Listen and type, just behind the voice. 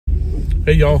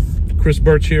Hey y'all, Chris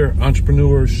Birch here,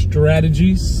 Entrepreneur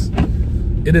Strategies.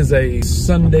 It is a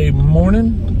Sunday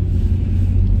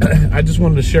morning. I just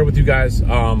wanted to share with you guys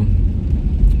a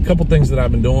couple things that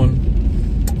I've been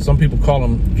doing. Some people call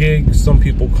them gigs, some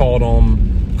people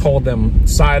call them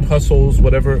side hustles,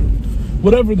 whatever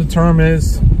the term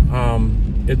is.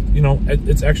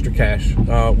 It's extra cash.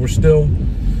 We're still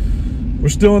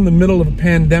in the middle of a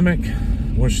pandemic.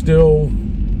 We're still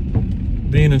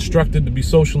being instructed to be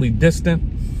socially distant,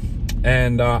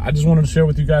 and I just wanted to share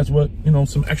with you guys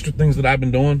some extra things that I've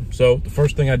been doing. So the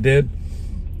first thing I did,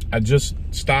 I just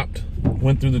stopped,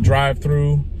 went through the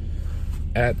drive-through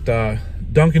at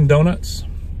Dunkin' Donuts,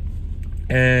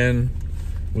 and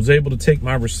was able to take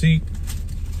my receipt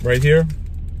right here.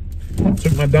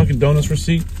 Took my Dunkin' Donuts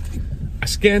receipt, I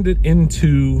scanned it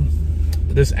into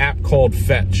this app called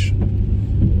Fetch.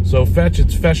 So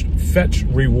it's Fetch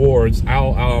Rewards.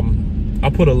 I'll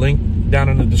put a link down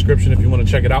in the description if you want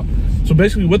to check it out. So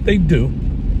basically what they do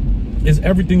is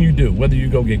everything you do, whether you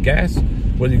go get gas,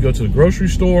 whether you go to the grocery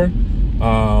store,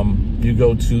 you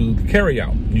go to the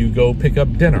carryout, you go pick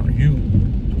up dinner, you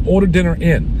order dinner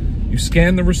in, you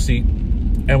scan the receipt,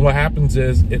 and what happens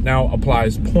is it now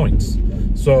applies points.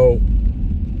 So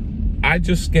I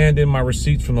just scanned in my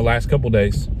receipts from the last couple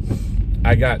days.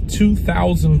 I got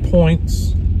 2,000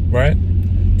 points, right?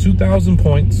 2,000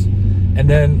 points. And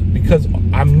then because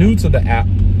I'm new to the app,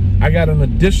 I got an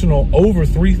additional over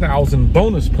 3,000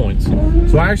 bonus points.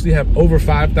 So I actually have over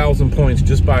 5,000 points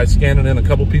just by scanning in a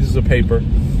couple pieces of paper.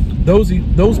 Those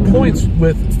points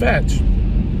with Fetch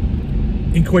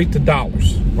equate to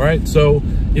dollars, right? So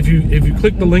if you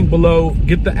click the link below,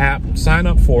 get the app, sign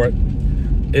up for it,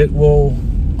 it will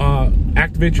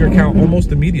activate your account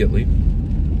almost immediately.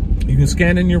 You can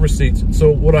scan in your receipts.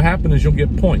 So what'll happen is you'll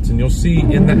get points, and you'll see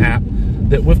in the app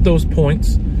that with those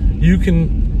points, you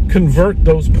can convert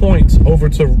those points over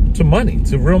to money,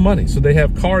 to real money. So they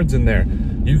have cards in there.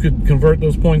 You could convert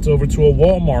those points over to a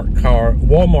Walmart card,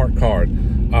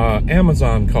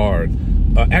 Amazon card,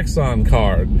 Exxon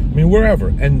card, I mean, wherever.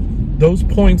 And those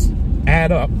points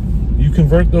add up. You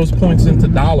convert those points into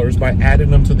dollars by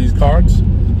adding them to these cards,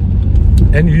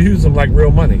 and you use them like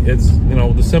real money. It's,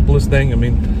 the simplest thing. I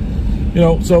mean,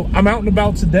 so I'm out and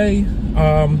about today.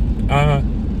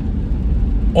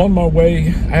 On my way,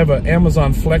 I have an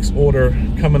Amazon Flex order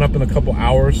coming up in a couple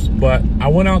hours, but I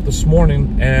went out this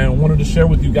morning and wanted to share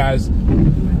with you guys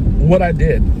what I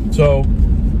did. So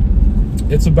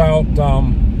it's about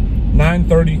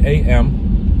 9:30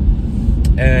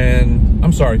 a.m. and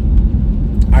I'm sorry,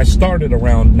 I started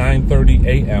around 9:30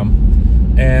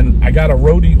 a.m. and I got a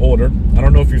Roadie order. I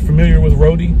don't know if you're familiar with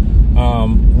Roadie.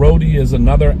 Roadie is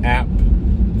another app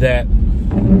that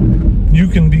you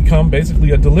can become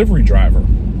basically a delivery driver,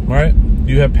 right?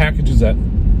 You have packages at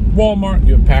Walmart,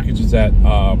 you have packages at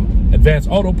Advanced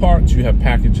Auto Parts, you have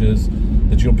packages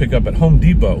that you'll pick up at Home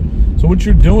Depot. So what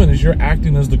you're doing is you're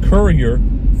acting as the courier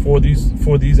for these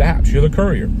apps. You're the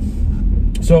courier.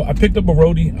 So I picked up a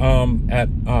Roadie at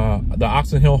the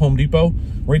Oxon Hill Home Depot,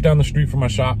 right down the street from my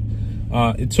shop.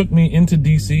 It took me into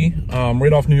DC,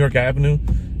 right off New York Avenue.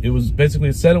 It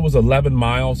said it was 11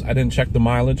 miles. I didn't check the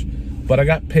mileage, but I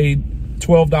got paid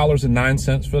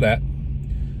 $12.09 for that.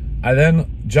 I then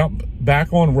jumped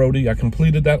back on Roadie. I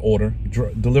completed that order,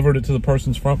 delivered it to the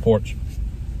person's front porch.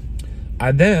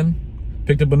 I then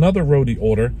picked up another Roadie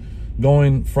order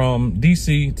going from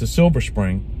DC to Silver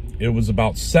Spring. It was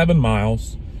about 7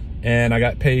 miles, and I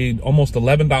got paid almost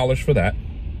 $11 for that.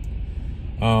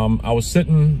 I was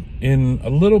sitting in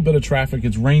a little bit of traffic.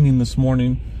 It's raining this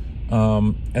morning.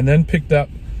 And then picked up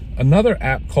another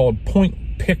app called Point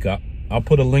Pickup. I'll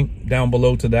put a link down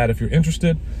below to that if you're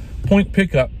interested. Point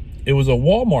Pickup, it was a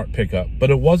Walmart pickup,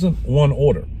 but it wasn't one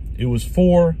order. It was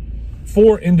four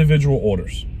individual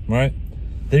orders, right?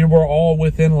 They were all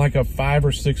within like a 5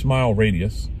 or 6 mile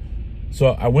radius. So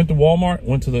I went to Walmart,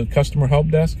 went to the customer help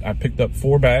desk. I picked up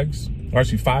 4 bags, or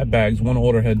actually 5 bags. One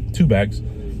order had 2 bags.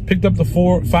 Picked up the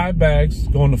 5 bags,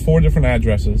 going to 4 different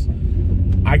addresses.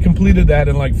 I completed that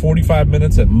in like 45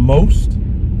 minutes at most.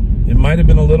 It might have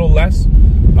been a little less.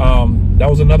 That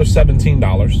was another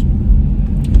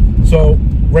 $17. So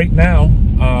right now,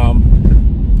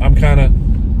 I'm kind of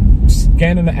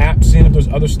scanning the app, seeing if there's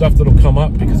other stuff that'll come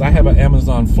up, because I have an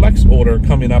Amazon Flex order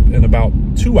coming up in about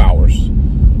 2 hours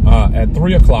at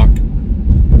 3 o'clock.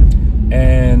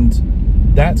 And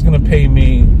that's going to pay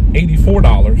me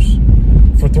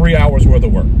 $84 for 3 hours worth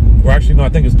of work. Or actually, no, I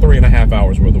think it's 3.5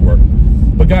 hours worth of work.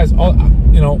 But guys,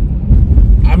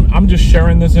 I'm just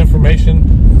sharing this information.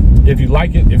 If you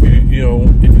like it, if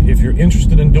you're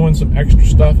interested in doing some extra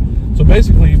stuff. So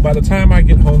basically, by the time I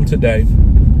get home today,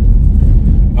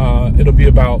 it'll be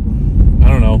about, I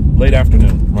don't know, late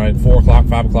afternoon, right? 4 o'clock,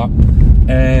 5 o'clock.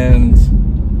 And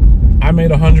I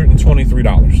made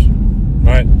 $123,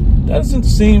 right? Doesn't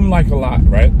seem like a lot,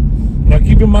 right? Now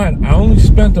keep in mind, I only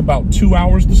spent about 2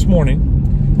 hours this morning,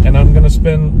 and I'm gonna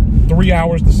spend 3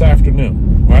 hours this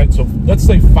afternoon, right? So let's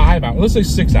say 5 hours, let's say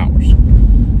 6 hours.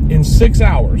 In 6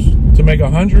 hours to make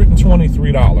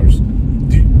 $123,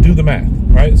 do the math,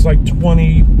 right? It's like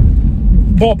 20,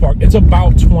 ballpark, it's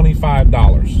about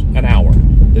 $25 an hour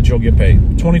that you'll get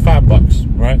paid. 25 bucks,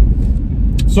 right?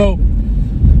 So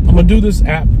I'm gonna do this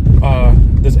app,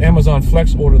 this Amazon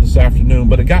Flex order this afternoon,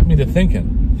 but it got me to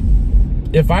thinking,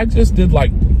 if I just did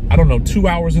like, I don't know, 2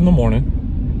 hours in the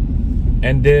morning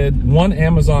and did 1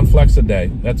 Amazon Flex a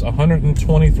day, that's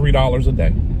 $123 a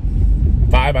day,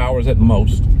 5 hours at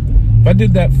most. If I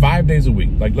did that 5 days a week,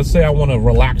 like let's say I want to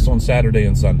relax on Saturday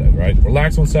and Sunday, right?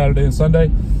 Relax on Saturday and Sunday,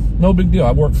 no big deal.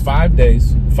 I work 5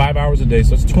 days, 5 hours a day,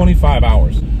 so it's 25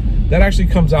 hours. That actually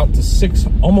comes out to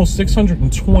almost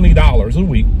 $620 a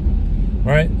week,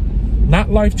 right? Not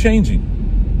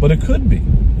life-changing, but it could be.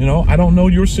 You know, I don't know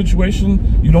your situation.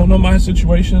 You don't know my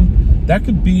situation. That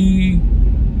could be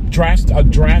a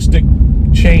drastic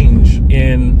change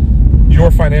in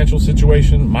your financial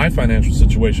situation, my financial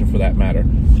situation for that matter.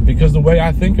 Because the way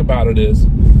I think about it is,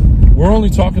 we're only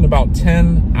talking about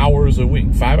 10 hours a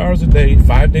week, 5 hours a day,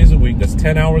 5 days a week. That's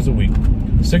 10 hours a week,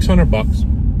 600 bucks.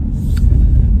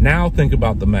 Now think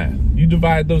about the math. You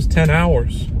divide those 10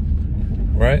 hours,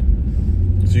 right?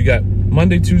 So you got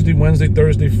Monday, Tuesday, Wednesday,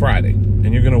 Thursday, Friday,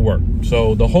 and you're gonna work.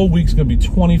 So the whole week's gonna be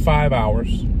 25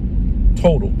 hours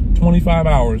total, 25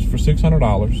 hours for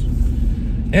 $600.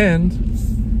 And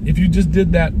if you just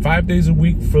did that 5 days a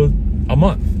week for a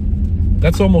month,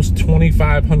 that's almost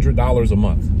 $2,500 a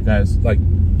month, guys. Like,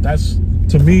 that's,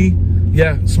 to me,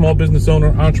 yeah, small business owner,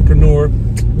 entrepreneur,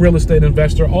 real estate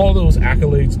investor, all those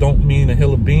accolades don't mean a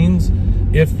hill of beans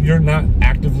if you're not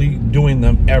actively doing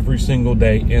them every single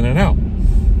day in and out.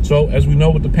 So as we know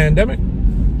with the pandemic,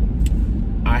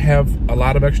 I have a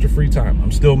lot of extra free time.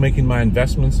 I'm still making my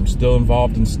investments. I'm still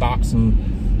involved in stocks and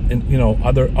you know,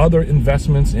 other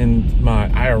investments, in my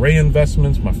IRA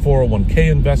investments, my 401k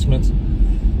investments.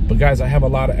 But guys, I have a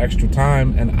lot of extra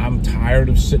time, and I'm tired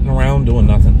of sitting around doing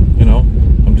nothing. You know,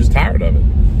 I'm just tired of it.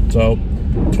 So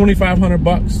 2,500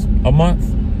 bucks a month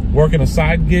working a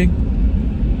side gig,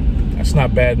 that's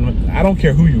not bad. I don't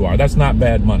care who you are, that's not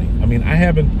bad money. I mean, I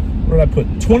haven't, what did I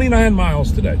put? 29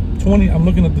 miles today. I'm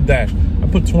looking at the dash. I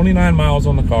put 29 miles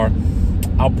on the car.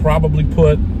 I'll probably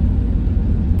put,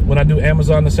 when I do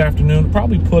Amazon this afternoon,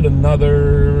 probably put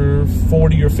another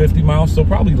 40 or 50 miles, so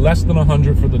probably less than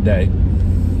 100 for the day.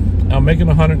 I'm making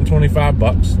 125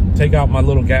 bucks. Take out my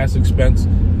little gas expense.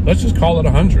 Let's just call it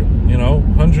 100, you know,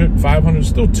 100, 500,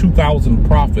 still 2,000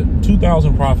 profit,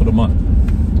 2,000 profit a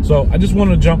month. So I just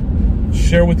wanted to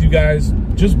share with you guys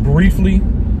just briefly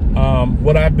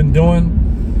what I've been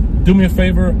doing. Do me a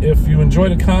favor, if you enjoy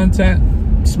the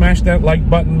content, smash that like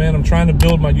button, man. I'm trying to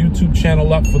build my YouTube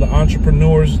channel up for the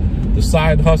entrepreneurs, the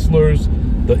side hustlers,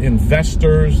 the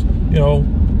investors. You know,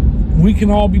 we can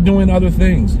all be doing other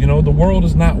things. You know, the world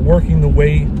is not working the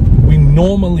way we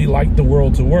normally like the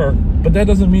world to work, but that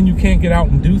doesn't mean you can't get out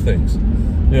and do things.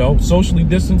 You know, socially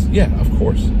distanced, yeah, of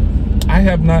course. I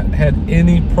have not had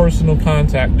any personal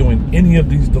contact doing any of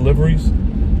these deliveries.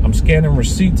 I'm scanning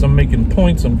receipts, I'm making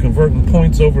points, I'm converting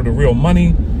points over to real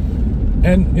money.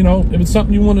 And, you know, if it's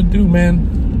something you want to do,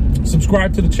 man,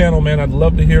 subscribe to the channel, man. I'd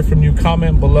love to hear from you.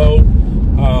 Comment below.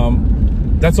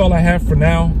 That's all I have for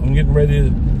now. I'm getting ready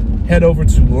to head over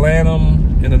to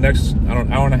Lanham in the next, I don't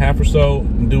know, hour and a half or so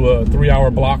and do a 3-hour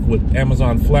block with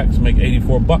Amazon Flex, make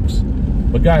 84 bucks.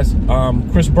 But guys,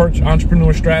 Chris Birch,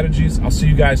 Entrepreneur Strategies. I'll see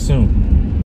you guys soon.